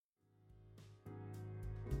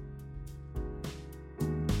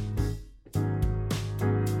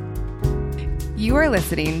You are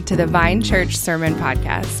listening to the Vine Church Sermon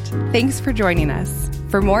Podcast. Thanks for joining us.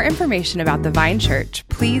 For more information about the Vine Church,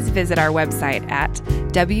 please visit our website at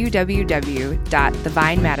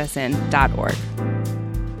www.thevinemadison.org.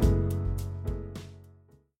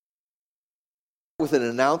 With an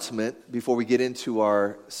announcement before we get into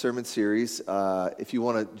our sermon series. If you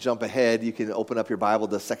want to jump ahead, you can open up your Bible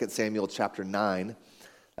to 2 Samuel chapter 9.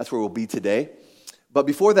 That's where we'll be today. But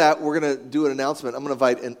before that, we're going to do an announcement. I'm going to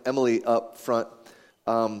invite Emily up front.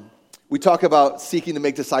 We talk about seeking to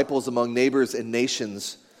make disciples among neighbors and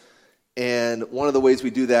nations. And one of the ways we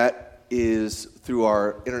do that is through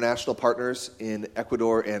our international partners in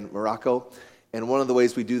Ecuador and Morocco. And one of the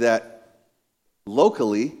ways we do that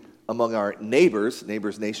locally among our neighbors,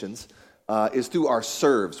 nations, is through our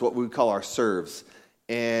serves, what we call our serves.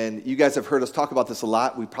 And you guys have heard us talk about this a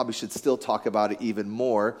lot. We probably should still talk about it even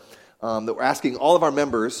more. That we're asking all of our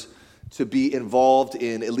members to be involved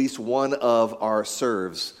in at least one of our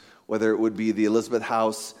serves, whether it would be the Elizabeth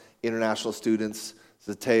House, International Students,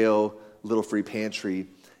 Zateo, Little Free Pantry,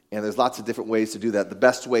 and there's lots of different ways to do that. The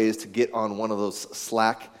best way is to get on one of those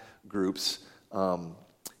Slack groups.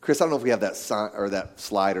 Chris, I don't know if we have that sign or that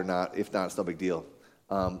slide or not. If not, it's no big deal.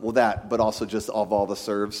 But also just of all the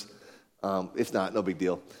serves. If not, no big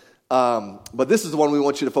deal. But this is the one we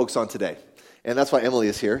want you to focus on today, and that's why Emily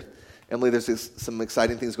is here. Emily, there's some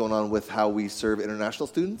exciting things going on with how we serve international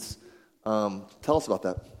students. Tell us about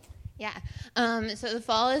that. Yeah. So the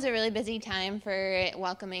fall is a really busy time for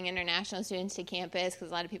welcoming international students to campus because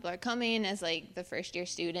a lot of people are coming as like the first year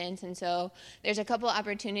students. And so there's a couple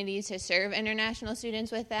opportunities to serve international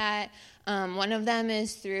students with that. One of them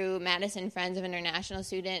is through Madison Friends of International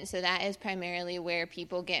Students. So that is primarily where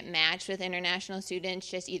people get matched with international students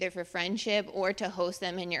just either for friendship or to host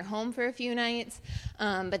them in your home for a few nights.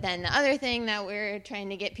 But then the other thing that we're trying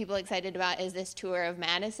to get people excited about is this tour of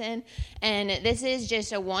Madison. And this is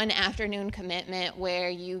just a one afternoon commitment where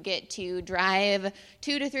you get to drive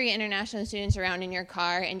 2 to 3 international students around in your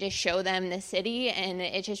car and just show them the city. And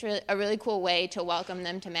it's just a really cool way to welcome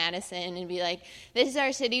them to Madison and be like, this is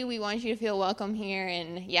our city. We want you to feel welcome here,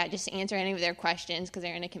 and just answer any of their questions because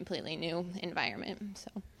they're in a completely new environment.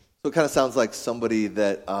 So it kind of sounds like somebody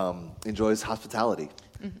that enjoys hospitality,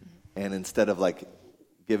 and instead of like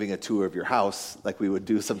giving a tour of your house like we would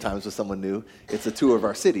do sometimes with someone new, it's a tour of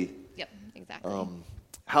our city. Yep, exactly.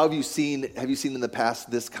 How have you seen in the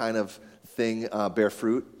past this kind of thing bear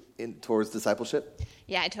fruit towards discipleship?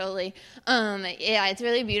 Yeah, totally. It's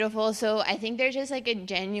really beautiful. So I think there's just like a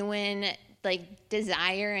genuine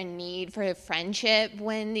desire and need for friendship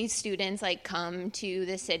when these students come to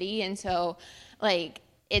the city. And so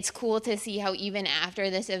it's cool to see how even after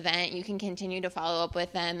this event you can continue to follow up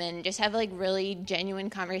with them and just have really genuine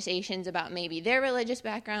conversations about maybe their religious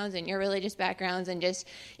backgrounds and your religious backgrounds and just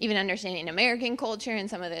even understanding American culture and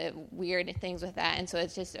some of the weird things with that. And so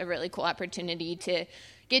it's just a really cool opportunity to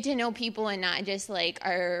get to know people and not just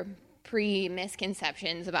our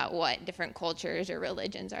pre-misconceptions about what different cultures or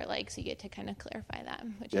religions are like. So you get to kind of clarify that,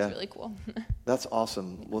 which is really cool. That's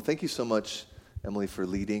awesome. Well, thank you so much, Emily, for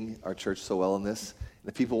leading our church so well in this. And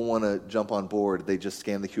if people want to jump on board, they just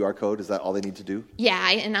scan the QR code. Is that all they need to do? Yeah,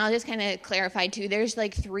 and I'll just kind of clarify too. There's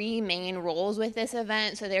 3 main roles with this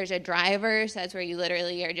event. So there's a driver, so that's where you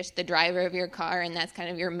literally are just the driver of your car, and that's kind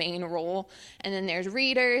of your main role. And then there's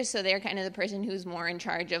readers, so they're kind of the person who's more in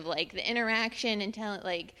charge of the interaction and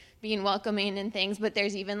being welcoming and things. But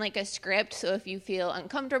there's even a script, so if you feel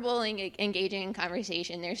uncomfortable engaging in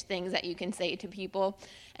conversation, there's things that you can say to people.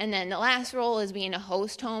 And then the last role is being a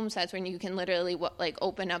host home, so that's when you can literally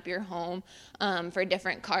open up your home for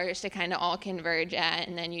different cars to kind of all converge at,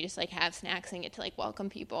 and then you just have snacks and get to welcome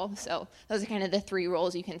people. So those are kind of the 3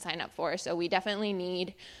 roles you can sign up for. So we definitely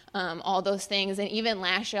need all those things. And even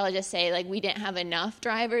last year, I'll just say we didn't have enough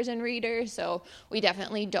drivers and readers, so we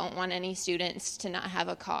definitely don't want any students to not have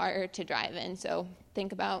a car to drive in. So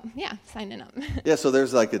think about, signing up. Yeah, so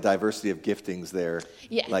there's a diversity of giftings there.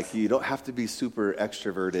 Yes. You don't have to be super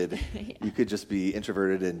extroverted. Yeah. You could just be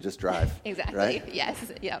introverted and just drive. Exactly. Right?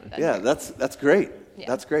 Yes. Yeah. That's great. Yeah.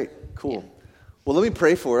 That's great. Cool. Yeah. Well, let me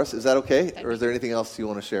pray for us. Is that okay? That'd Or is there anything else you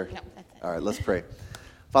want to share? No, that's it. All right, let's pray.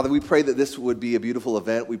 Father, we pray that this would be a beautiful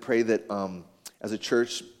event. We pray that as a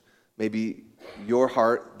church, maybe your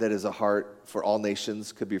heart that is a heart for all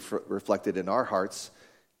nations could be reflected in our hearts,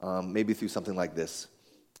 maybe through something like this.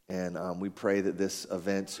 And we pray that this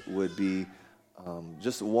event would be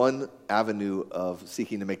just one avenue of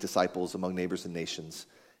seeking to make disciples among neighbors and nations.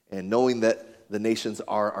 And knowing that the nations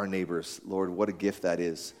are our neighbors, Lord, what a gift that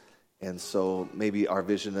is. And so maybe our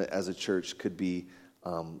vision as a church could be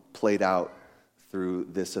played out through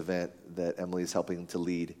this event that Emily is helping to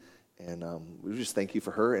lead. And we just thank you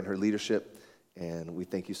for her and her leadership, and we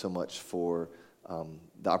thank you so much for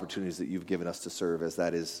the opportunities that you've given us to serve, as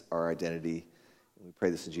that is our identity. And we pray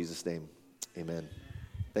this in Jesus' name. Amen.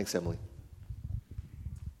 Thanks, Emily.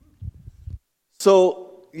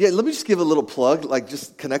 So, let me just give a little plug,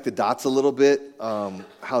 just connect the dots a little bit,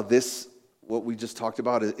 how what we just talked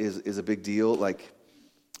about is a big deal.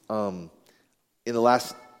 In the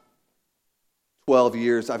last 12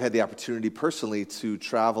 years, I've had the opportunity personally to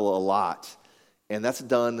travel a lot, and that's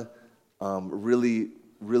done really,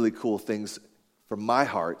 really cool things for my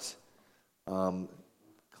heart, trying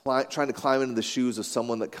to climb into the shoes of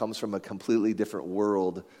someone that comes from a completely different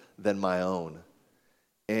world than my own.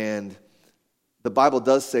 And the Bible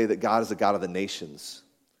does say that God is a God of the nations,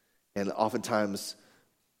 and oftentimes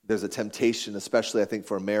there's a temptation, especially I think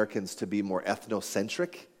for Americans, to be more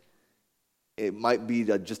ethnocentric. It might be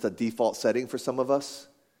just a default setting for some of us.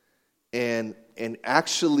 And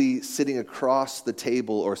actually sitting across the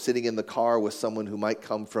table or sitting in the car with someone who might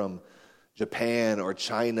come from Japan or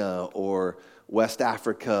China or West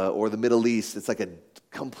Africa or the Middle East, it's like a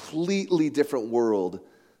completely different world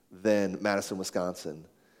than Madison, Wisconsin.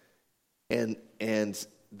 And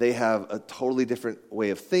they have a totally different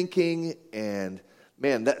way of thinking, and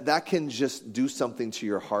man, that can just do something to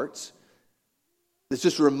your heart. It's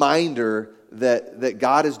just a reminder that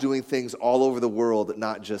God is doing things all over the world,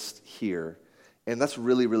 not just here. And that's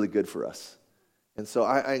really, really good for us. And so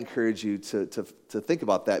I encourage you to think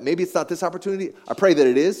about that. Maybe it's not this opportunity. I pray that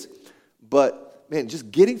it is. But, man,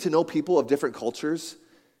 just getting to know people of different cultures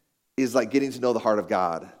is like getting to know the heart of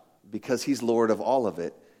God, because he's Lord of all of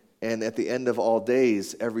it. And at the end of all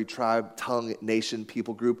days, every tribe, tongue, nation,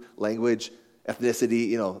 people group, language,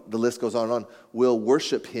 ethnicity, the list goes on and on, will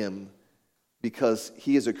worship him, because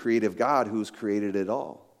he is a creative God who's created it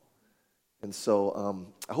all. And so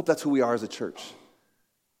I hope that's who we are as a church.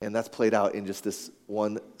 And that's played out in just this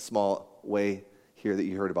one small way here that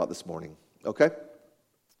you heard about this morning. Okay?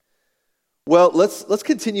 Well, let's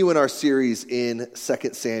continue in our series in 2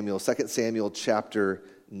 Samuel chapter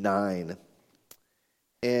 9.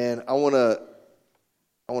 And I want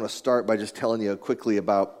to start by just telling you quickly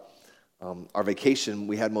about our vacation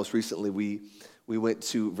we had most recently. We went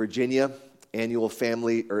to Virginia. Annual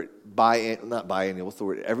family, or not biannual, what's the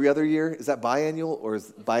word? Every other year? Is that biannual, or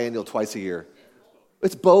is biannual twice a year?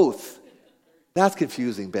 It's both. That's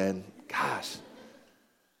confusing, Ben. Gosh.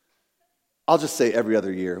 I'll just say every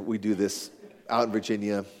other year we do this out in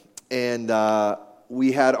Virginia. And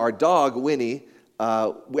we had our dog, Winnie,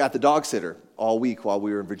 at the dog sitter all week while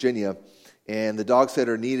we were in Virginia. And the dog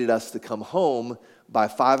sitter needed us to come home by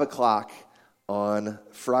 5 o'clock on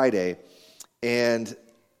Friday. And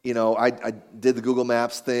I did the Google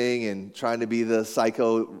Maps thing and trying to be the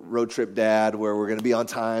psycho road trip dad where we're going to be on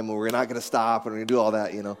time and we're not going to stop and we're going to do all that,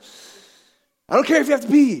 I don't care if you have to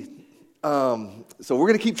pee. So we're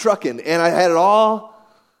going to keep trucking. And I had it all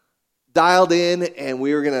dialed in, and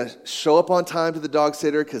we were going to show up on time to the dog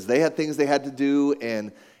sitter because they had things they had to do.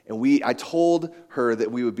 And I told her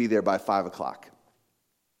that we would be there by 5 o'clock.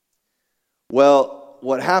 Well,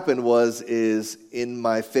 what happened is in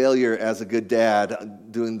my failure as a good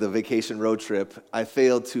dad doing the vacation road trip, I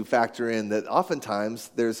failed to factor in that oftentimes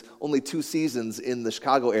there's only 2 seasons in the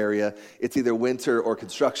Chicago area. It's either winter or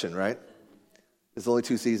construction, right? There's only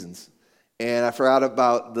 2 seasons. And I forgot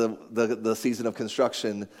about the season of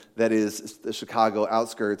construction that is the Chicago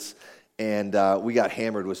outskirts, and we got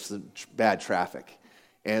hammered with some bad traffic.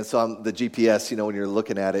 And so the GPS, when you're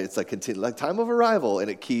looking at it, it's like time of arrival, and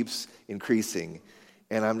it keeps increasing.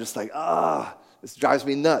 And I'm just like, this drives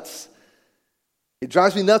me nuts. It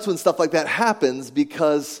drives me nuts when stuff like that happens,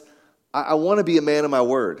 because I want to be a man of my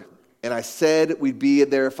word. And I said we'd be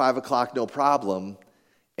there at 5 o'clock, no problem.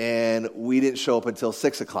 And we didn't show up until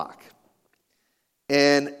 6 o'clock.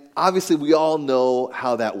 And obviously we all know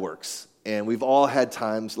how that works. And we've all had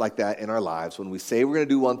times like that in our lives when we say we're going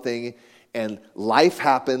to do one thing and life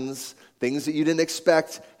happens, things that you didn't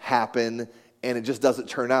expect happen, and it just doesn't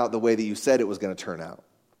turn out the way that you said it was going to turn out.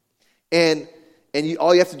 And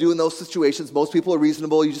all you have to do in those situations, most people are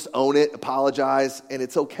reasonable, you just own it, apologize, and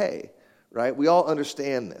it's okay, right? We all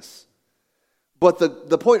understand this. But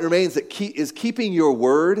the point remains that keeping your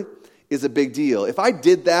word is a big deal. If I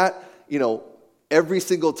did that, every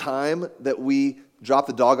single time that we dropped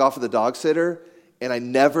the dog off at the dog sitter and I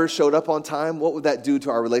never showed up on time, what would that do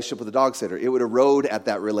to our relationship with the dog sitter? It would erode at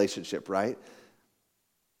that relationship, right?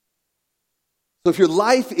 So if your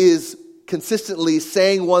life is consistently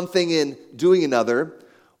saying one thing and doing another,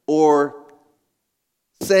 or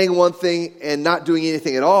saying one thing and not doing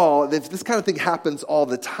anything at all, if this kind of thing happens all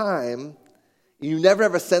the time, you never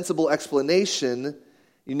have a sensible explanation,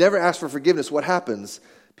 You never ask for forgiveness. What happens?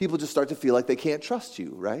 People just start to feel like they can't trust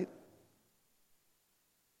you, right?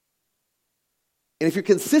 And if you're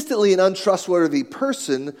consistently an untrustworthy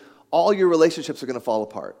person, all your relationships are going to fall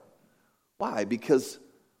apart. Why? Because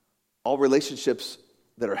all relationships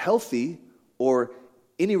that are healthy, or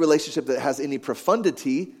any relationship that has any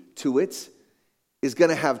profundity to it, is going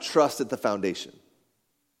to have trust at the foundation.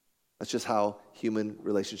 That's just how human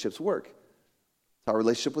relationships work. That's how our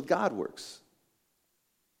relationship with God works.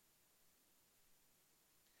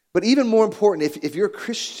 But even more important, if you're a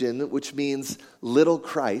Christian, which means little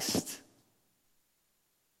Christ,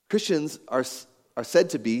 Christians are said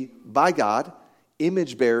to be, by God,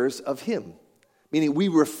 image bearers of Him. Meaning we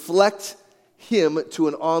reflect Him to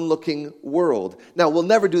an onlooking world. Now, we'll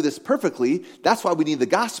never do this perfectly. That's why we need the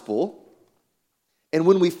gospel. And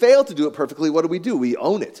when we fail to do it perfectly, what do? We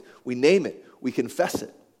own it. We name it. We confess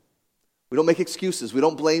it. We don't make excuses. We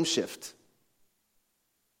don't blame shift.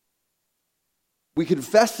 We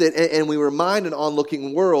confess it and we remind an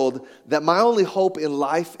onlooking world that my only hope in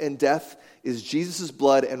life and death is Jesus'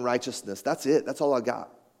 blood and righteousness. That's it. That's all I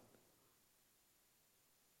got.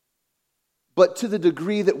 But to the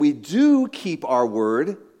degree that we do keep our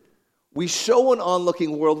word, we show an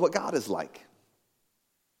onlooking world what God is like.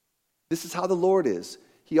 This is how the Lord is.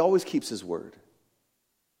 He always keeps His word.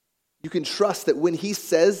 You can trust that when He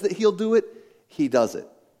says that He'll do it, He does it.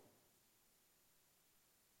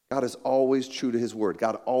 God is always true to His word.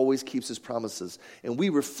 God always keeps His promises. And we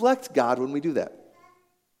reflect God when we do that.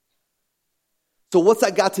 So what's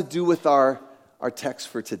that got to do with our text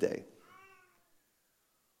for today?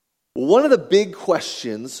 One of the big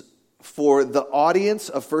questions for the audience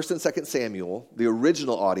of 1st and 2nd Samuel, the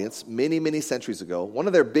original audience, many, many centuries ago, one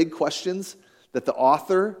of their big questions that the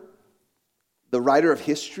author, the writer of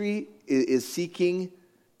history, is seeking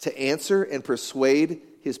to answer and persuade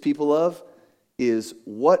his people of is,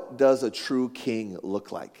 what does a true king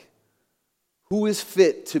look like? Who is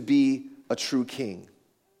fit to be a true king?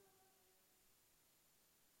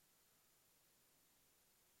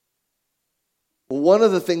 One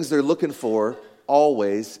of the things they're looking for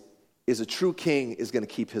always is a true king is going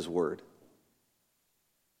to keep his word.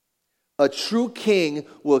 A true king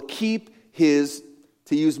will keep his,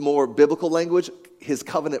 to use more biblical language, his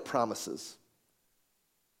covenant promises.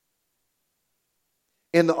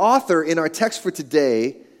 And the author in our text for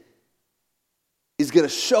today is going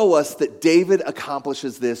to show us that David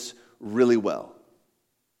accomplishes this really well.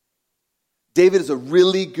 David is a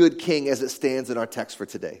really good king as it stands in our text for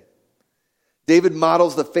today. David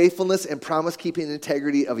models the faithfulness and promise-keeping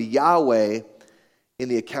integrity of Yahweh in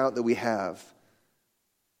the account that we have.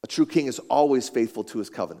 A true king is always faithful to his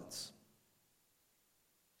covenants.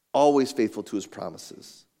 Always faithful to his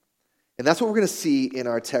promises. And that's what we're going to see in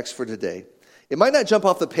our text for today. It might not jump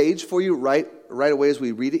off the page for you right away as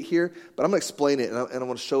we read it here, but I'm going to explain it and I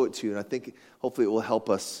want to show it to you. And I think hopefully it will help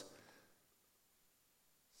us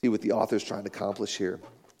see what the author is trying to accomplish here.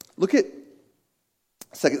 Look at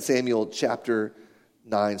 2 Samuel chapter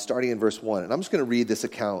 9, starting in verse 1. And I'm just going to read this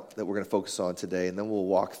account that we're going to focus on today, and then we'll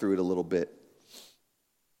walk through it a little bit.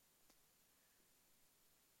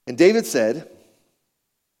 And David said,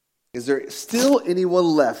 "Is there still anyone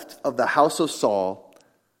left of the house of Saul,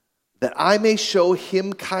 that I may show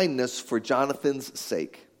him kindness for Jonathan's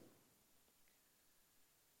sake?"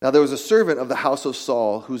 Now there was a servant of the house of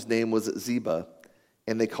Saul whose name was Ziba,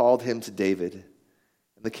 and they called him to David.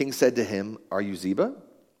 And the king said to him, "Are you Ziba?"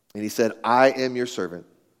 And he said, "I am your servant."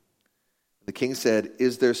 The king said,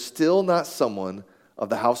 "Is there still not someone of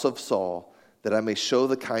the house of Saul, that I may show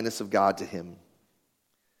the kindness of God to him?"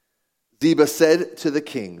 Ziba said to the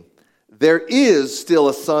king, "There is still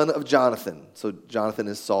a son of Jonathan." So Jonathan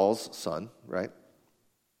is Saul's son, right?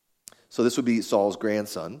 So this would be Saul's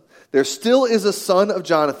grandson. "There still is a son of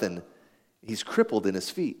Jonathan. He's crippled in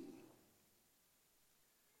his feet."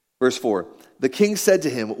 Verse 4, the king said to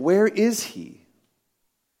him, "Where is he?"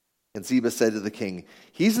 And Ziba said to the king,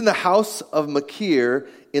 "He's in the house of Machir,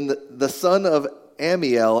 in the son of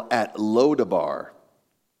Amiel at Lodabar."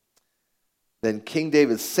 Then King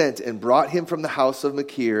David sent and brought him from the house of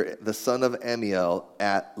Machir, the son of Amiel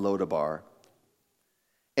at Lodabar.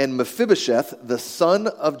 And Mephibosheth, the son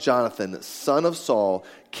of Jonathan, son of Saul,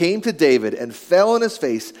 came to David and fell on his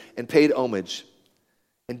face and paid homage.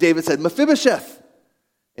 And David said, "Mephibosheth."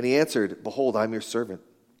 And he answered, "Behold, I'm your servant."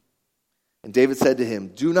 And David said to him,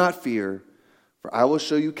 "Do not fear, for I will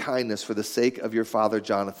show you kindness for the sake of your father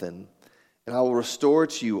Jonathan, and I will restore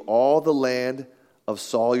to you all the land of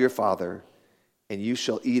Saul your father, and you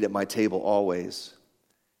shall eat at my table always."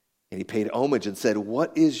 And he paid homage and said,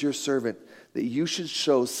 "What is your servant that you should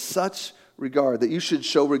show such regard, that you should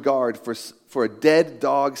show regard for a dead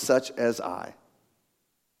dog such as I.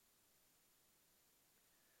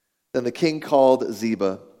 Then the king called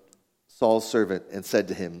Ziba, Saul's servant, and said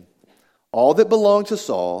to him, all that belonged to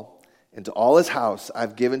Saul and to all his house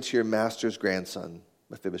I've given to your master's grandson,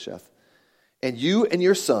 Mephibosheth. And you and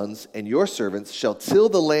your sons and your servants shall till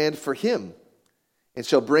the land for him, and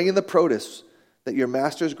shall bring in the produce, that your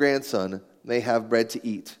master's grandson may have bread to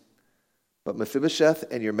eat. But Mephibosheth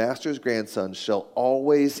and your master's grandson shall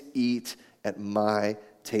always eat at my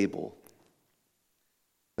table.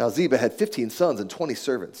 Now Ziba had 15 sons and 20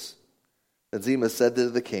 servants. Then Ziba said to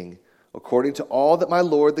the king, according to all that my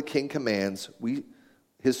lord the king commands,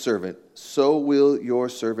 his servant, so will your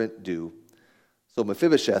servant do. So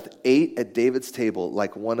Mephibosheth ate at David's table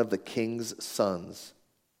like one of the king's sons.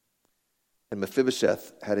 And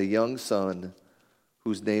Mephibosheth had a young son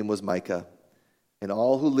whose name was Micah. And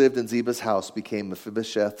all who lived in Ziba's house became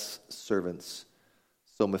Mephibosheth's servants.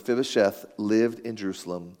 So Mephibosheth lived in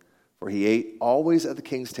Jerusalem, for he ate always at the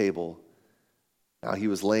king's table. Now he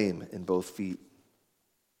was lame in both feet.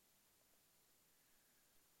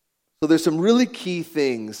 So there's some really key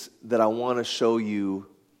things that I want to show you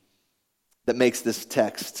that makes this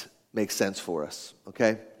text make sense for us,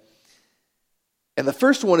 okay? And the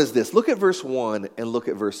first one is this. Look at verse 1 and look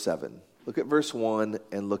at verse 7. Look at verse 1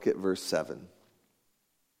 and look at verse 7.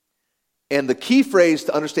 And the key phrase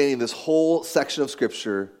to understanding this whole section of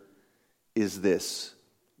Scripture is this.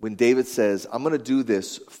 When David says, I'm going to do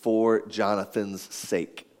this for Jonathan's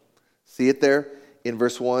sake. See it there in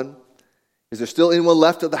verse 1? Is there still anyone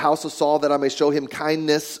left of the house of Saul that I may show him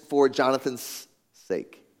kindness for Jonathan's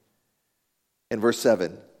sake? And verse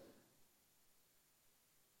 7.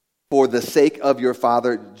 For the sake of your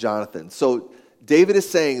father Jonathan. So David is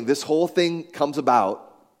saying this whole thing comes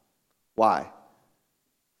about. Why?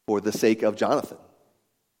 For the sake of Jonathan.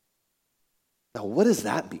 Now, what does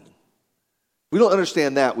that mean? We don't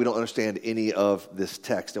understand that. We don't understand any of this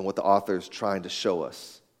text and what the author is trying to show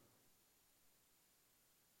us.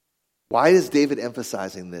 Why is David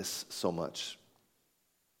emphasizing this so much?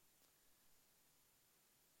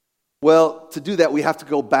 Well, to do that, we have to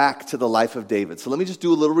go back to the life of David. So let me just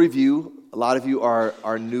do a little review. A lot of you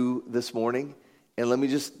are new this morning. And let me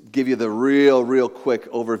just give you the real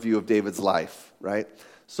quick overview of David's life, right?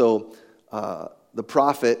 So the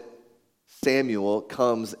prophet Samuel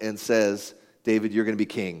comes and says, David, you're going to be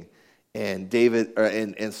king. And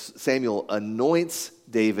Samuel anoints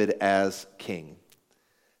David as king.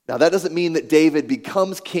 Now, that doesn't mean that David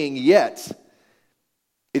becomes king yet.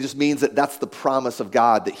 It just means that that's the promise of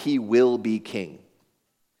God, that he will be king.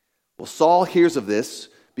 Well, Saul hears of this,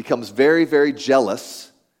 becomes very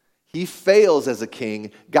jealous. He fails as a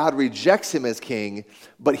king. God rejects him as king,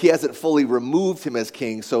 but he hasn't fully removed him as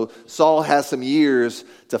king. So Saul has some years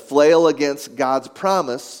to flail against God's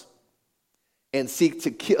promise and seek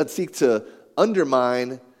to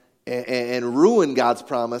undermine and ruin God's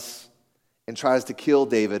promise, and tries to kill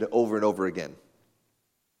David over and over again.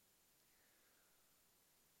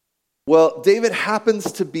 Well, David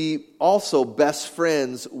happens to be also best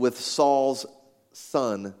friends with Saul's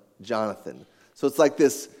son, Jonathan. So it's like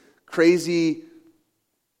this crazy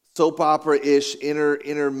soap opera-ish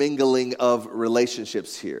intermingling of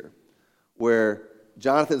relationships here, where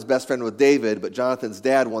Jonathan's best friend with David, but Jonathan's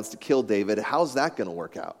dad wants to kill David. How's that going to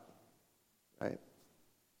work out? Right?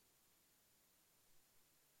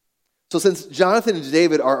 So since Jonathan and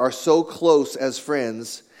David are so close as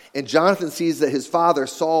friends, and Jonathan sees that his father,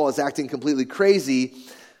 Saul, is acting completely crazy,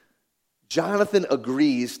 Jonathan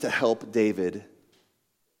agrees to help David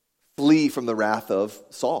flee from the wrath of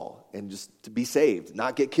Saul and just to be saved,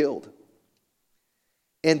 not get killed.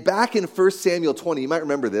 And back in 1 Samuel 20, you might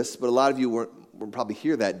remember this, but a lot of you weren't probably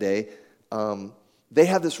here that day. They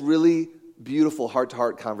have this really beautiful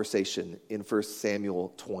heart-to-heart conversation in 1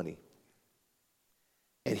 Samuel 20.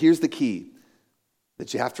 And here's the key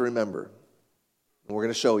that you have to remember, and we're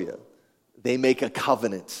going to show you. They make a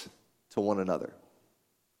covenant to one another.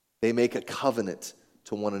 They make a covenant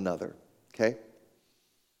to one another, okay?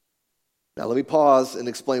 Now let me pause and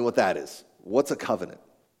explain what that is. What's a covenant?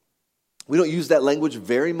 We don't use that language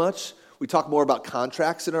very much. We talk more about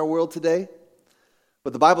contracts in our world today.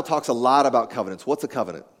 But the Bible talks a lot about covenants. What's a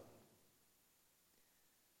covenant?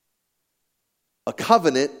 A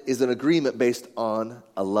covenant is an agreement based on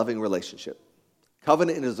a loving relationship.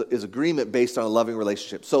 Covenant is agreement based on a loving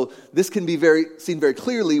relationship. So this can be seen very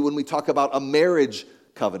clearly when we talk about a marriage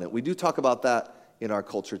covenant. We do talk about that in our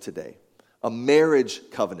culture today. A marriage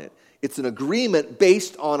covenant. It's an agreement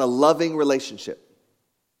based on a loving relationship.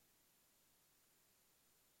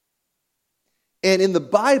 And in the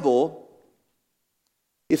Bible,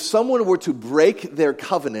 if someone were to break their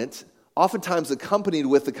covenant, oftentimes accompanied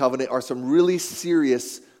with the covenant are some really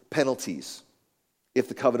serious penalties if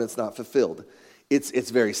the covenant's not fulfilled. It's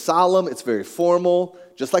very solemn, it's very formal,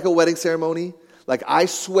 just like a wedding ceremony. Like, I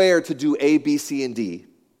swear to do A, B, C, and D.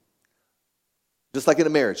 Just like in a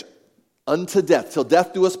marriage. Unto death, till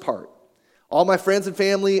death do us part. All my friends and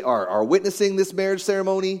family are witnessing this marriage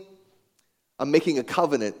ceremony. I'm making a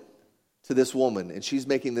covenant to this woman, and she's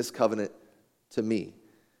making this covenant to me.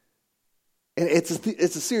 And it's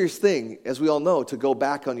a serious thing, as we all know, to go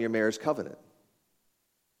back on your marriage covenant.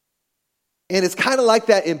 And it's kind of like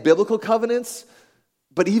that in biblical covenants,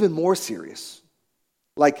 but even more serious.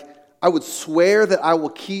 Like, I would swear that I will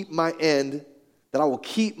keep my end, that I will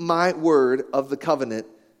keep my word of the covenant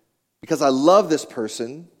because I love this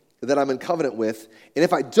person that I'm in covenant with. And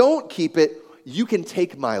if I don't keep it, you can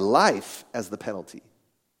take my life as the penalty.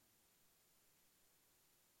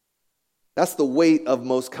 That's the weight of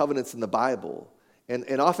most covenants in the Bible.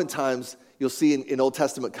 And oftentimes, you'll see in Old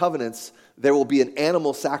Testament covenants, there will be an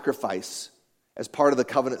animal sacrifice as part of the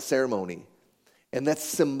covenant ceremony. And that's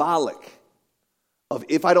symbolic of,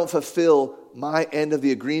 if I don't fulfill my end of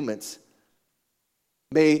the agreement,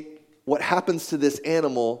 may what happens to this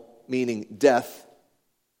animal, meaning death,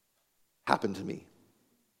 happen to me.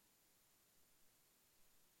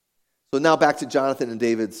 So now back to Jonathan and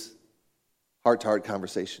David's heart-to-heart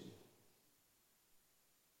conversation.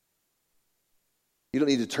 You don't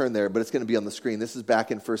need to turn there, but it's going to be on the screen. This is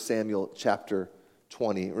back in 1 Samuel chapter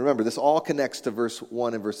 20. Remember, this all connects to verse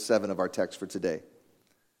 1 and verse 7 of our text for today.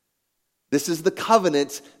 This is the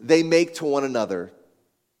covenant they make to one another.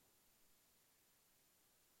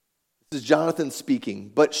 This is Jonathan speaking.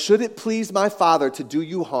 But should it please my father to do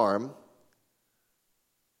you harm,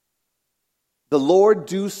 the Lord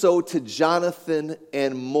do so to Jonathan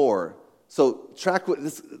and more. So track what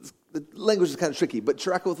this. The language is kind of tricky, but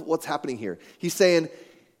track with what's happening here. He's saying,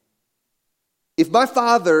 if my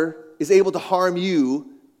father is able to harm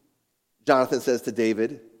you, Jonathan says to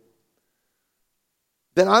David,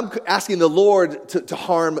 then I'm asking the Lord to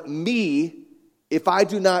harm me if I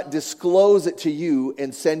do not disclose it to you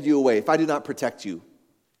and send you away, if I do not protect you,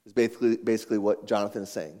 is basically what Jonathan is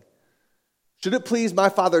saying. Should it please my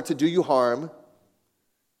father to do you harm,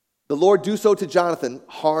 the Lord do so to Jonathan,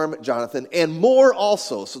 harm Jonathan, and more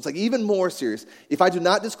also. So it's like even more serious. If I do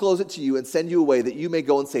not disclose it to you and send you away that you may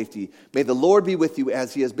go in safety, may the Lord be with you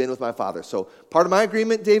as he has been with my father. So part of my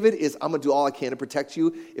agreement, David, is I'm going to do all I can to protect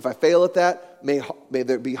you. If I fail at that, may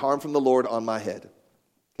there be harm from the Lord on my head.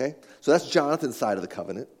 Okay? So that's Jonathan's side of the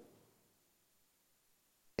covenant.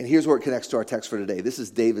 And here's where it connects to our text for today. This is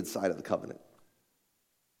David's side of the covenant.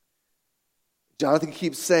 Jonathan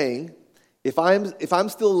keeps saying, If I'm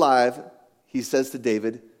still alive, he says to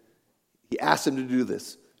David, he asks him to do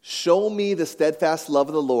this. Show me the steadfast love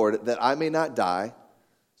of the Lord that I may not die.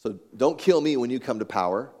 So don't kill me when you come to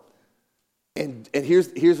power. And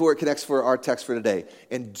here's where it connects for our text for today.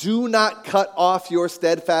 And do not cut off your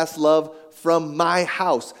steadfast love from my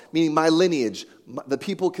house, meaning my lineage, the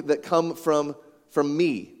people that come from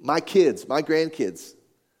me, my kids, my grandkids,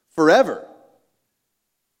 forever.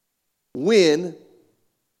 When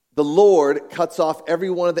the Lord cuts off every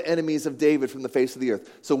one of the enemies of David from the face of the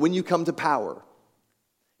earth. So when you come to power,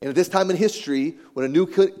 and at this time in history, when a new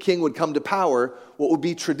king would come to power, what would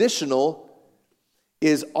be traditional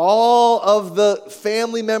is all of the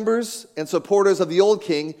family members and supporters of the old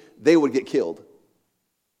king, they would get killed.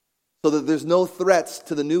 So that there's no threats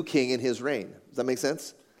to the new king in his reign. Does that make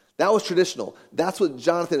sense? That was traditional. That's what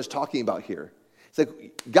Jonathan is talking about here. It's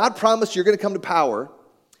like, God promised you're going to come to power.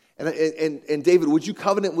 And David, would you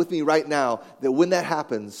covenant with me right now that when that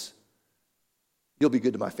happens, you'll be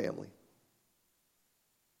good to my family?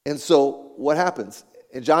 And so what happens?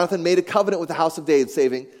 And Jonathan made a covenant with the house of David,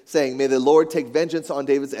 saying, may the Lord take vengeance on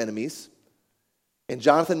David's enemies. And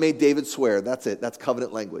Jonathan made David swear. That's it. That's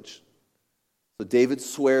covenant language. So David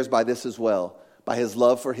swears by this as well, by his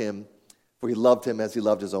love for him, for he loved him as he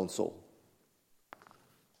loved his own soul.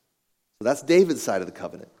 So that's David's side of the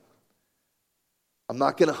covenant. I'm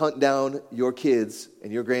not going to hunt down your kids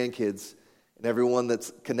and your grandkids and everyone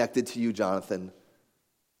that's connected to you, Jonathan.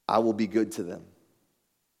 I will be good to them.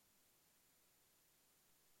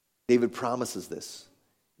 David promises this,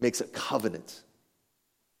 makes a covenant.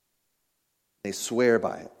 They swear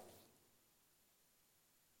by it.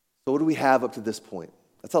 So what do we have up to this point?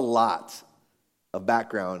 That's a lot of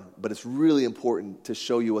background, but it's really important to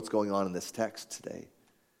show you what's going on in this text today.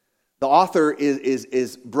 The author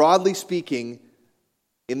is broadly speaking,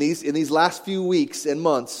 in these last few weeks and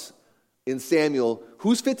months in Samuel,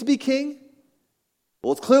 who's fit to be king?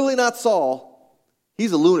 Well, it's clearly not Saul.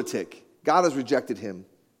 He's a lunatic. God has rejected him.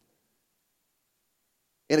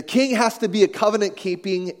 And a king has to be a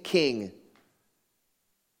covenant-keeping king.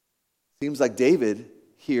 Seems like David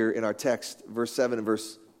here in our text, verse 7 and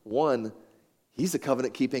verse 1, he's a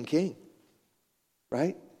covenant-keeping king,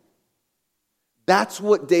 right? That's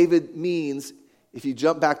what David means if you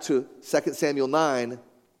jump back to 2 Samuel 9,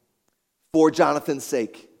 for Jonathan's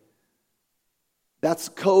sake. That's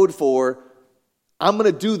code for, I'm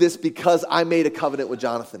going to do this because I made a covenant with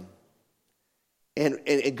Jonathan. And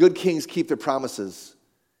good kings keep their promises.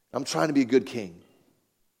 I'm trying to be a good king.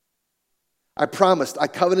 I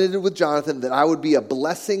covenanted with Jonathan that I would be a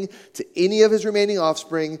blessing to any of his remaining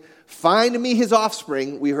offspring. Find me his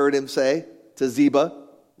offspring, we heard him say to Ziba,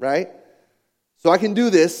 right? So I can do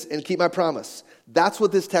this and keep my promise. That's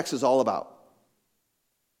what this text is all about.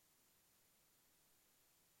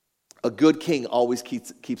 A good king always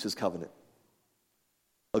keeps his covenant.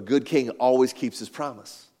 A good king always keeps his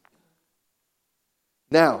promise.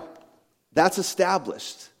 Now, that's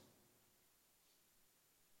established.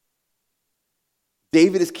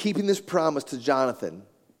 David is keeping this promise to Jonathan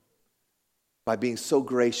by being so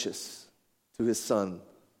gracious to his son,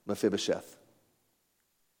 Mephibosheth.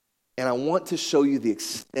 And I want to show you the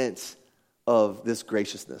extent of this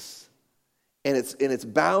graciousness. And it's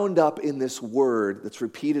bound up in this word that's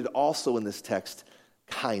repeated also in this text,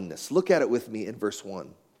 kindness. Look at it with me in verse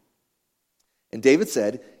 1. And David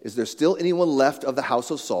said, is there still anyone left of the house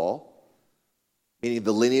of Saul, meaning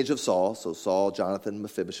the lineage of Saul, so Saul, Jonathan,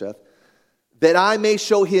 Mephibosheth, that I may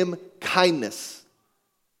show him kindness?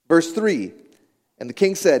 Verse 3, and the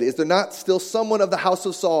king said, is there not still someone of the house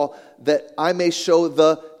of Saul that I may show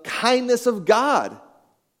the kindness of God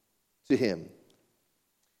to him?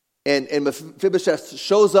 And Mephibosheth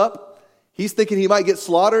shows up. He's thinking he might get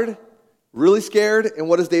slaughtered, really scared. And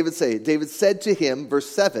what does David say? David said to him, verse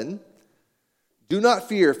 7, do not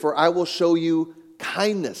fear, for I will show you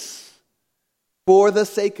kindness for the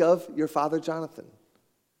sake of your father Jonathan.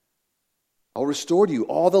 I'll restore to you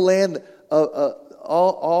all the land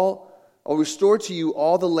I'll restore to you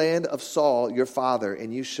all the land of Saul your father,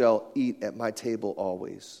 and you shall eat at my table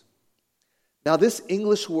always. Now this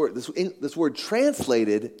English word, this word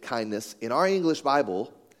translated kindness in our English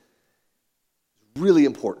Bible is really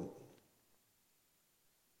important.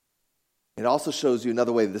 It also shows you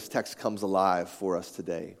another way this text comes alive for us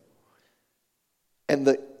today. And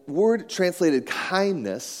the word translated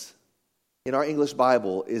kindness in our English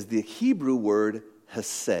Bible is the Hebrew word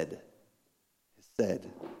hesed. Hesed.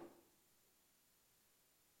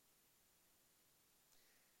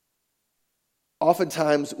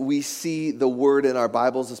 Oftentimes we see the word in our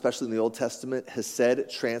Bibles, especially in the Old Testament, hesed,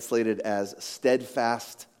 translated as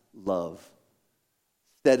steadfast love.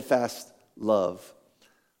 Steadfast love.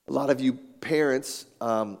 A lot of you parents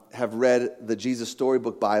have read the Jesus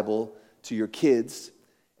Storybook Bible to your kids,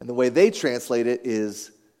 and the way they translate it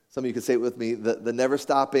is, some of you can say it with me, the never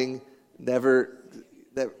stopping, never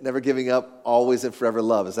giving up, always and forever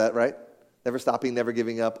love. Is that right? Never stopping, never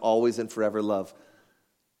giving up, always and forever love.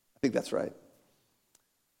 I think that's right.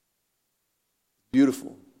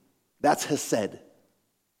 Beautiful. That's hesed.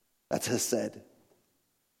 That's hesed.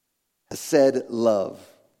 Hesed love.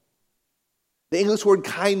 The English word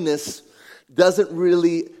kindness doesn't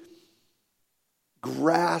really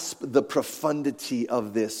grasp the profundity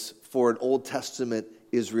of this for an Old Testament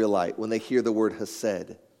Israelite when they hear the word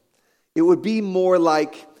hesed. It would be more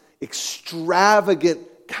like extravagant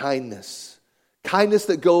kindness. Kindness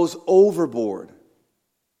that goes overboard.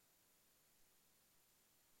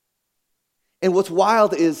 And what's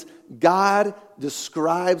wild is God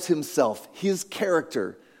describes himself, his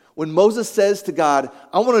character. When Moses says to God,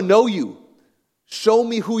 I want to know you. Show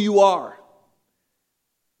me who you are.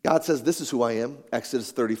 God says, this is who I am,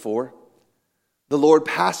 Exodus 34. The Lord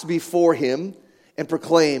passed before him and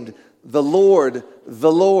proclaimed, the Lord,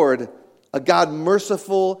 a God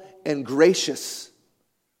merciful and gracious,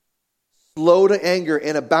 slow to anger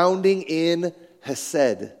and abounding in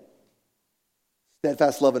hesed.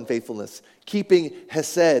 Steadfast love and faithfulness. Keeping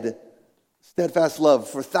hesed, steadfast love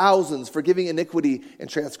for thousands, forgiving iniquity and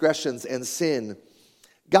transgressions and sin.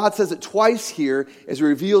 God says it twice here as he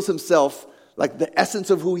reveals himself, like the essence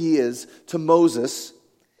of who he is, to Moses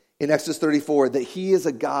in Exodus 34, that he is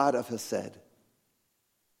a God of hesed.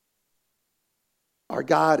 Our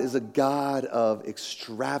God is a God of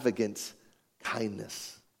extravagant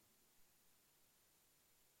kindness.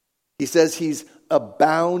 He says he's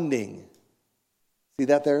abounding. See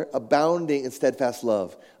that there? Abounding in steadfast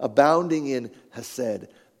love, abounding in hesed,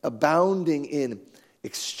 abounding in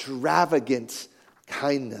extravagant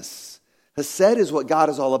kindness. Hesed is what God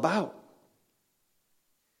is all about.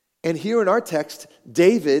 And here in our text,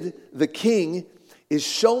 David, the king, is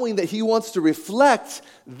showing that he wants to reflect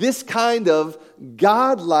this kind of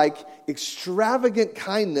God-like, extravagant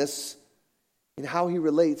kindness in how he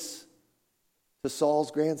relates to Saul's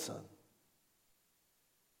grandson.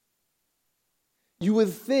 You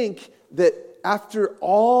would think that after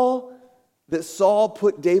all that Saul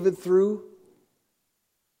put David through,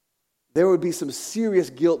 there would be some serious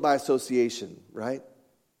guilt by association, right?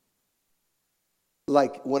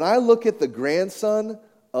 Like, when I look at the grandson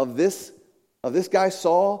of this guy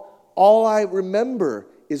Saul, all I remember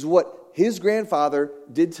is what his grandfather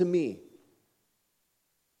did to me.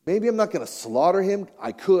 Maybe I'm not going to slaughter him.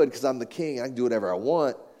 I could, because I'm the king. I can do whatever I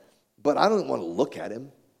want. But I don't want to look at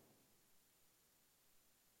him.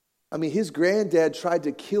 I mean, his granddad tried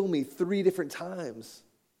to kill me 3 different times.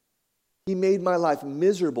 He made my life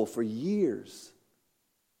miserable for years.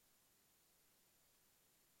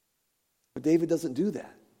 But David doesn't do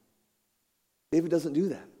that. David doesn't do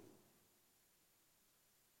that.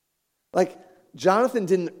 Like, Jonathan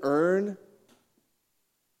didn't earn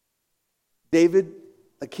David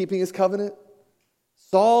keeping his covenant.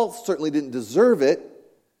 Saul certainly didn't deserve it.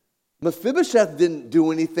 Mephibosheth didn't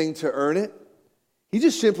do anything to earn it. He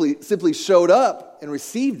just simply showed up and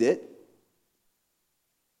received it.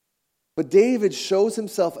 But David shows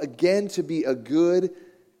himself again to be a good,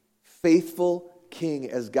 faithful king,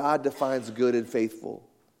 as God defines good and faithful,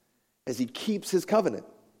 as he keeps his covenant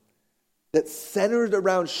that's centered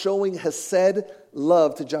around showing hesed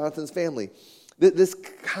love to Jonathan's family. This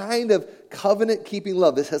kind of covenant-keeping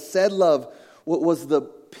love, this hesed love, what was the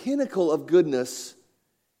pinnacle of goodness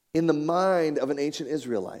in the mind of an ancient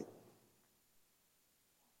Israelite.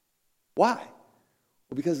 Why?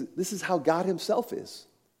 Well, because this is how God himself is.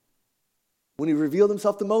 When he revealed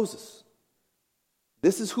himself to Moses,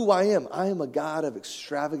 this is who I am. I am a God of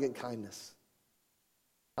extravagant kindness.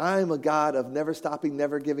 I am a God of never stopping,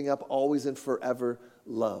 never giving up, always and forever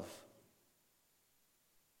love.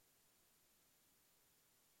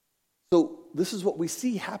 So this is what we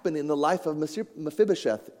see happen in the life of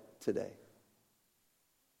Mephibosheth today.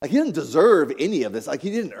 Like, he didn't deserve any of this. Like,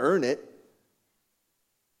 he didn't earn it.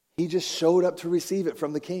 He just showed up to receive it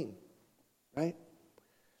from the king, right?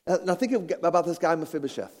 Now think about this guy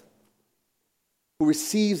Mephibosheth, who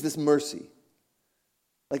receives this mercy.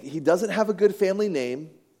 Like, he doesn't have a good family name.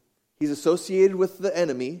 He's associated with the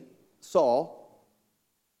enemy, Saul.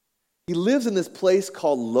 He lives in this place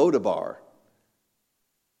called Lodabar.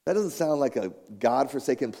 That doesn't sound like a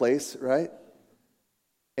God-forsaken place, right?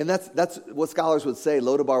 And that's what scholars would say.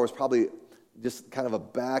 Lodabar was probably just kind of a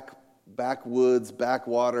backwoods,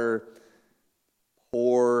 backwater,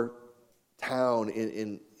 poor town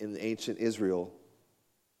in ancient Israel.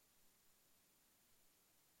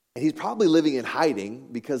 And he's probably living in hiding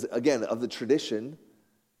because, again, of the tradition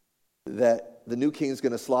that the new king is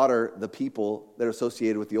going to slaughter the people that are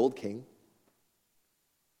associated with the old king.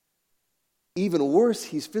 Even worse,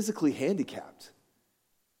 he's physically handicapped.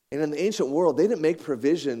 And in the ancient world, they didn't make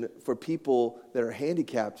provision for people that are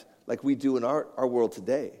handicapped like we do in our world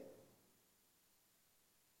today.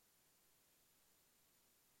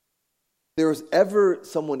 If there was ever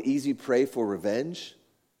someone easy prey for revenge,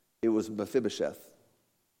 it was Mephibosheth.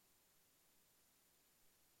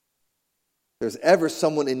 If there's ever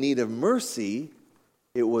someone in need of mercy,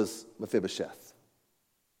 it was Mephibosheth.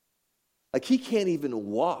 Like, he can't even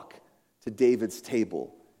walk to David's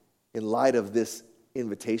table in light of this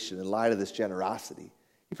invitation, in light of this generosity.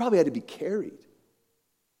 He probably had to be carried.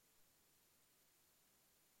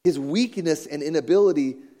 His weakness and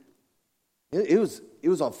inability, it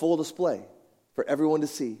was on full display for everyone to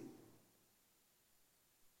see.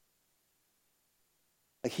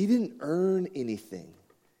 Like, he didn't earn anything.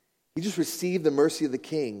 He just received the mercy of the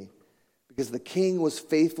king because the king was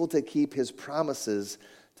faithful to keep his promises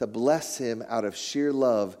to bless him out of sheer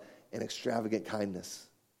love and extravagant kindness.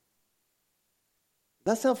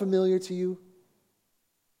 Does that sound familiar to you?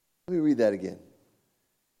 Let me read that again.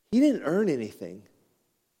 He didn't earn anything.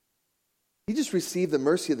 He just received the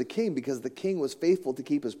mercy of the king because the king was faithful to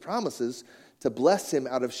keep his promises to bless him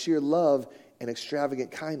out of sheer love and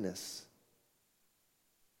extravagant kindness.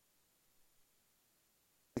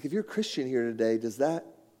 Like, if you're a Christian here today, does that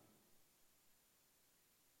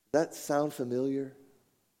sound familiar?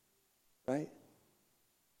 Right?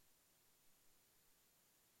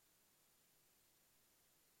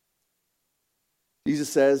 Jesus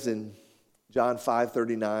says in John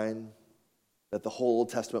 5:39 that the whole Old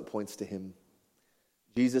Testament points to him.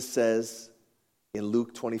 Jesus says in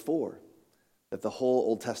Luke 24 that the whole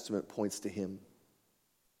Old Testament points to him.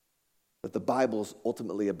 That the Bible is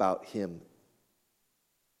ultimately about him.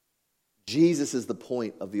 Jesus is the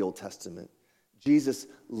point of the Old Testament. Jesus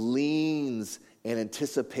leans and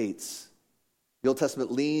anticipates. The Old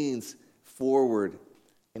Testament leans forward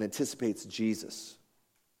and anticipates Jesus.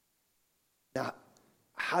 Now,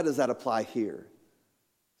 how does that apply here?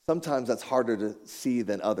 Sometimes that's harder to see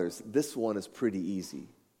than others. This one is pretty easy.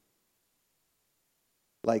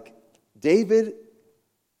 Like David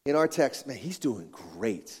in our text, man, he's doing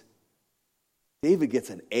great. David gets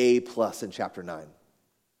an A+ in chapter 9.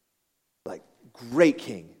 Like, great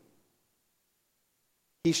king.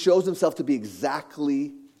 He shows himself to be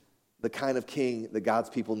exactly the kind of king that God's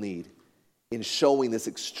people need in showing this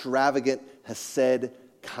extravagant hesed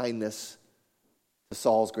kindness to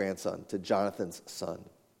Saul's grandson, to Jonathan's son.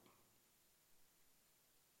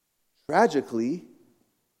 Tragically,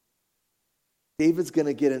 David's going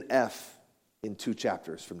to get an F in 2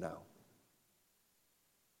 chapters from now.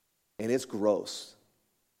 And it's gross.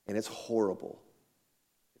 And it's horrible.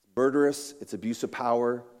 It's murderous. It's abuse of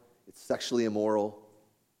power. It's sexually immoral.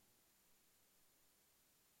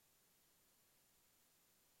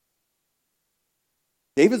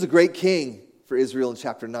 David's a great king for Israel in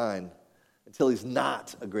chapter 9 until he's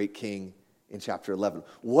not a great king in chapter 11.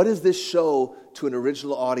 What does this show to an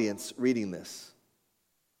original audience reading this?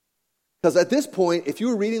 Because at this point, if you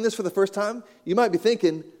were reading this for the first time, you might be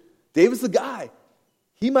thinking, David's the guy.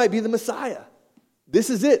 He might be the Messiah.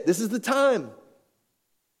 This is it. This is the time.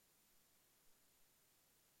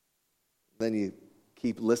 Then you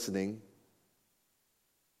keep listening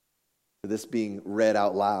to this being read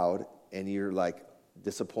out loud, and you're like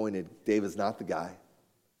disappointed. David's not the guy.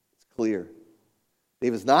 It's clear.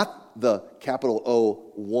 David's not the capital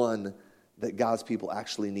O one that God's people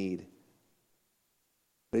actually need.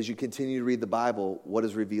 But as you continue to read the Bible, what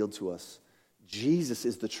is revealed to us? Jesus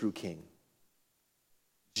is the true king.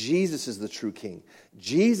 Jesus is the true king.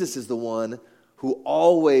 Jesus is the one who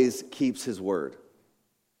always keeps his word.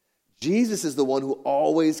 Jesus is the one who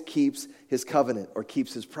always keeps his covenant or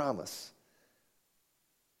keeps his promise.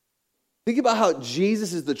 Think about how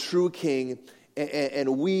Jesus is the true king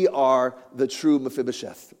and we are the true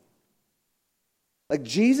Mephibosheth. Like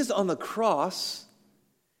Jesus on the cross,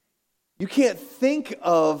 you can't think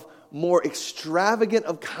of more extravagant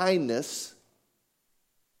of kindness.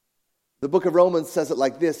 The book of Romans says it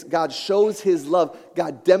like this: God shows his love,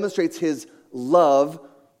 God demonstrates his love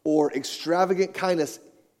or extravagant kindness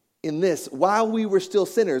in this. While we were still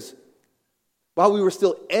sinners, while we were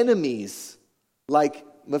still enemies, like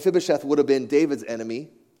Mephibosheth would have been David's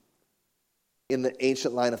enemy in the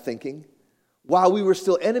ancient line of thinking. While we were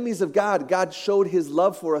still enemies of God, God showed his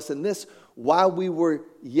love for us in this. While we were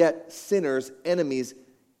yet sinners, enemies,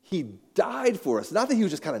 he died for us. Not that he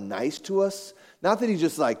was just kind of nice to us. Not that he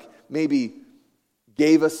just like maybe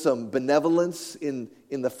gave us some benevolence in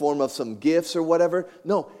the form of some gifts or whatever.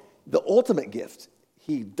 No, the ultimate gift.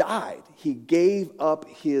 He died. He gave up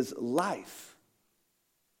his life.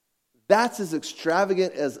 That's as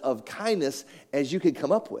extravagant as of kindness as you could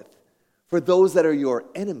come up with for those that are your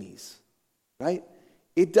enemies, right?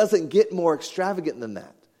 It doesn't get more extravagant than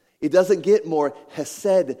that. It doesn't get more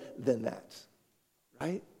hesed than that,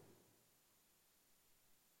 right?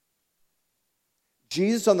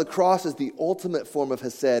 Jesus on the cross is the ultimate form of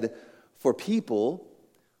hesed for people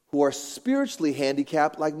who are spiritually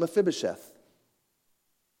handicapped like Mephibosheth.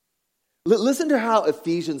 Listen to how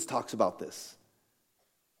Ephesians talks about this.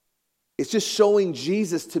 It's just showing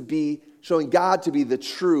God to be the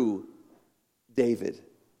true David.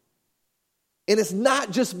 And it's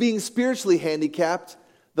not just being spiritually handicapped.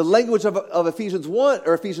 The language of Ephesians 1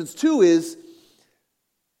 or Ephesians 2 is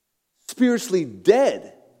spiritually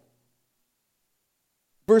dead.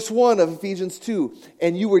 Verse 1 of Ephesians 2,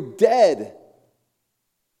 and you were dead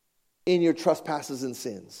in your trespasses and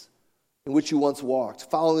sins, in which you once walked,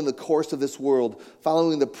 following the course of this world,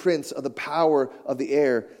 following the prince of the power of the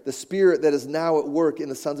air, the spirit that is now at work in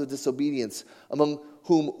the sons of disobedience, among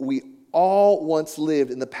whom we all once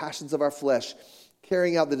lived in the passions of our flesh,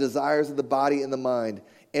 carrying out the desires of the body and the mind,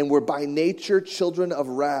 and were by nature children of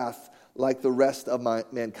wrath like the rest of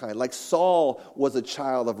mankind. Like Saul was a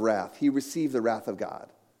child of wrath. He received the wrath of God.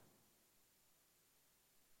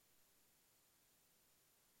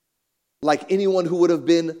 Like anyone who would have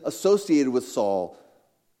been associated with Saul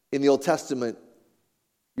in the Old Testament,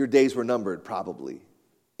 your days were numbered, probably,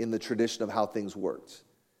 in the tradition of how things worked.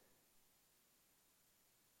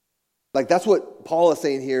 Like that's what Paul is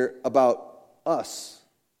saying here about us.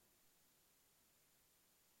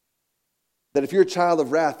 That if you're a child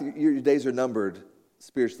of wrath, your days are numbered,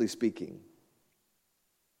 spiritually speaking.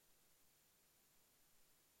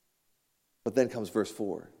 But then comes verse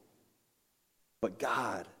 4. But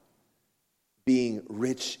God, being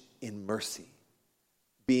rich in mercy,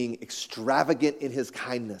 being extravagant in his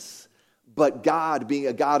kindness, but God being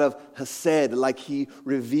a God of Hesed, like he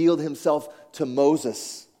revealed himself to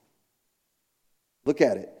Moses. Look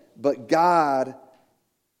at it. But God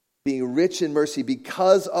being rich in mercy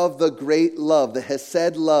because of the great love, the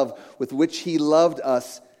Hesed love with which he loved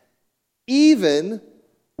us, even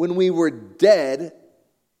when we were dead.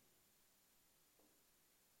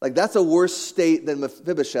 Like, that's a worse state than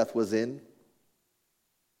Mephibosheth was in.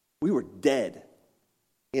 We were dead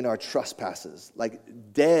in our trespasses, like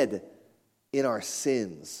dead in our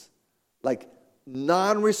sins, like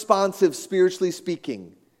non-responsive spiritually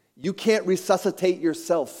speaking. You can't resuscitate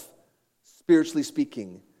yourself spiritually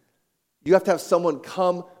speaking. You have to have someone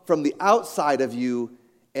come from the outside of you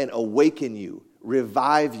and awaken you,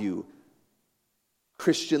 revive you.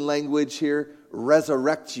 Christian language here,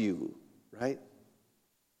 resurrect you, right?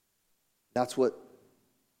 That's what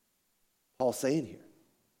Paul's saying here.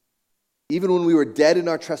 Even when we were dead in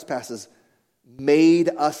our trespasses, made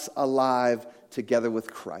us alive together with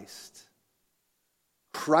Christ.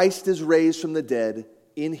 Christ is raised from the dead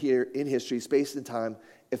in history, space and time.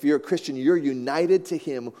 If you're a Christian, you're united to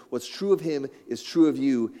him. What's true of him is true of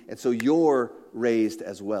you, and so you're raised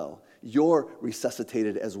as well. You're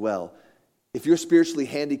resuscitated as well. If you're spiritually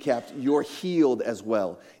handicapped, you're healed as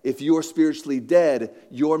well. If you're spiritually dead,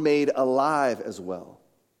 you're made alive as well.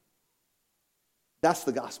 That's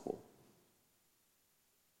the gospel.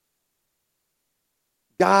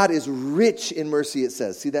 God is rich in mercy, it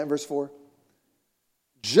says. See that in verse 4?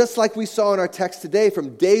 Just like we saw in our text today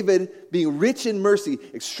from David being rich in mercy,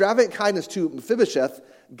 extravagant kindness to Mephibosheth,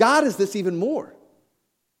 God is this even more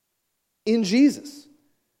in Jesus.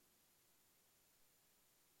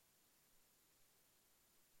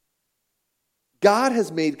 God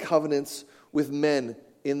has made covenants with men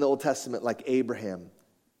in the Old Testament like Abraham,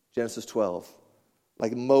 Genesis 12,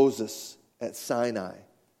 like Moses at Sinai,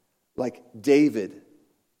 like David,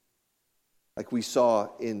 like we saw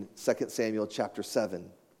in 2 Samuel chapter 7.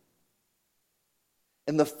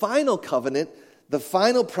 And the final covenant, the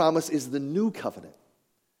final promise is the new covenant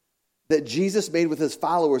that Jesus made with his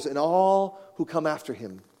followers and all who come after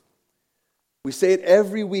him. We say it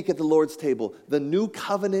every week at the Lord's table, the new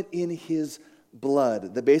covenant in his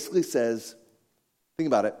blood, that basically says, think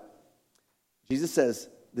about it, Jesus says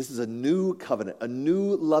this is a new covenant, a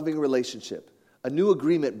new loving relationship, a new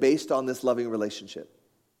agreement based on this loving relationship.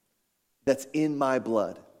 That's in my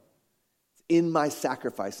blood, in my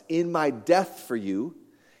sacrifice, in my death for you.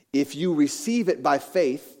 If you receive it by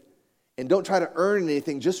faith and don't try to earn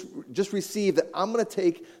anything, just receive that I'm going to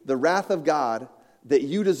take the wrath of God that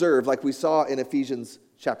you deserve, like we saw in Ephesians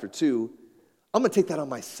chapter 2, I'm going to take that on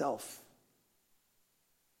myself.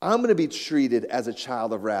 I'm going to be treated as a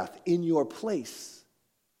child of wrath in your place.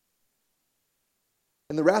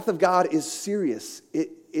 And the wrath of God is serious.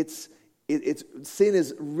 Sin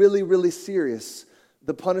is really, really serious.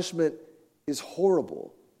 The punishment is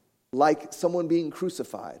horrible, like someone being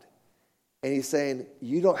crucified. And he's saying,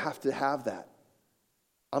 you don't have to have that.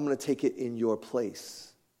 I'm going to take it in your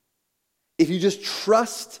place. If you just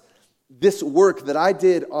trust this work that I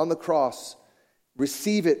did on the cross,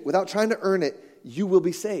 receive it without trying to earn it, you will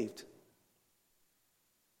be saved.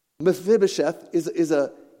 Mephibosheth is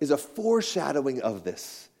a foreshadowing of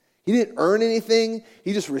this. He didn't earn anything.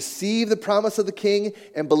 He just received the promise of the king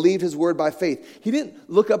and believed his word by faith. He didn't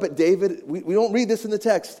look up at David. We don't read this in the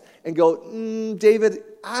text and go, David,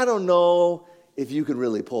 I don't know if you can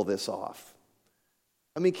really pull this off.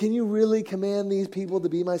 I mean, can you really command these people to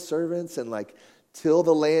be my servants and like till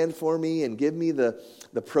the land for me and give me the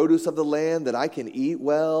produce of the land that I can eat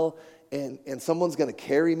well, and someone's going to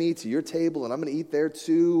carry me to your table and I'm going to eat there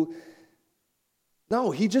too?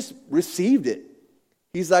 No, he just received it.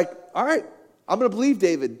 He's like, all right, I'm going to believe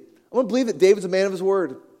David. I'm going to believe that David's a man of his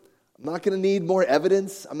word. I'm not going to need more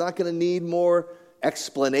evidence. I'm not going to need more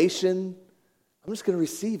explanation. I'm just going to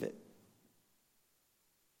receive it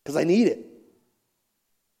because I need it.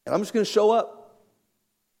 And I'm just going to show up.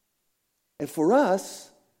 And for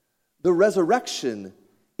us, the resurrection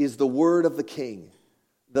is the word of the king,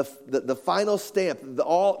 the final stamp,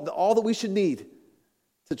 all that we should need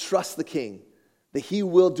to trust the king. That he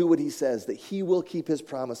will do what he says, that he will keep his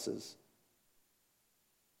promises.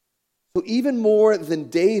 So even more than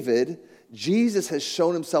David, Jesus has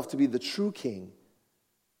shown himself to be the true king.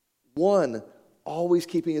 One, always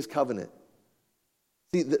keeping his covenant.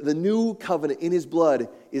 See, the new covenant in his blood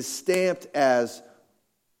is stamped as,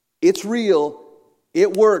 it's real,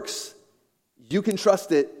 it works, you can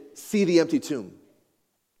trust it, see the empty tomb.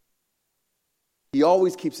 He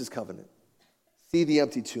always keeps his covenant. See the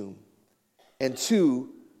empty tomb. And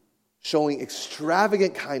two, showing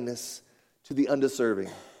extravagant kindness to the undeserving.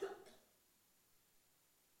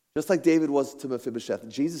 Just like David was to Mephibosheth,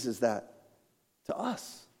 Jesus is that to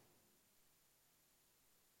us.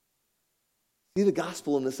 See the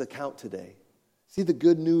gospel in this account today. See the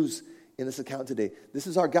good news in this account today. This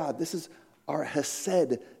is our God. This is our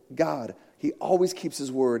Hesed God. He always keeps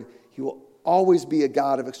his word. He will always be a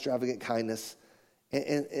God of extravagant kindness.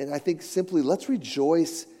 And I think simply, let's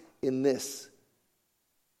rejoice in this.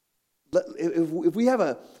 If we have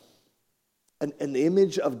an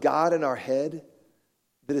image of God in our head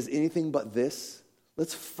that is anything but this,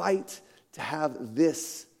 let's fight to have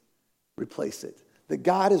this replace it. That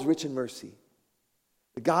God is rich in mercy.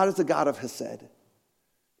 That God is a God of Hesed.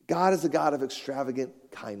 God is a God of extravagant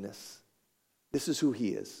kindness. This is who he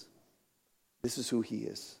is. This is who he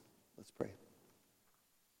is. Let's pray.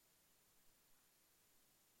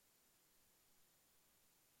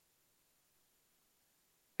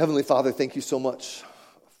 Heavenly Father, thank you so much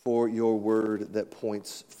for your word that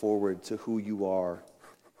points forward to who you are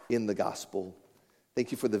in the gospel.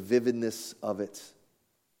 Thank you for the vividness of it,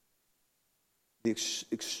 the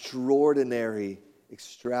extraordinary,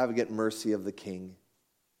 extravagant mercy of the King.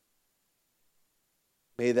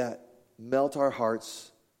 May that melt our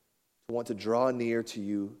hearts to want to draw near to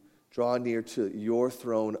you, draw near to your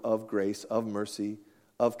throne of grace, of mercy,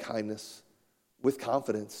 of kindness, with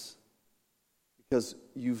confidence. Because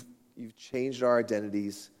you've changed our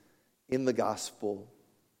identities in the gospel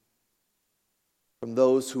from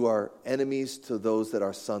those who are enemies to those that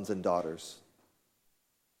are sons and daughters.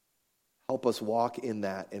 Help us walk in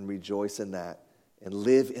that and rejoice in that and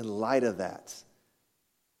live in light of that.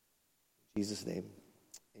 In Jesus' name,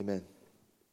 amen.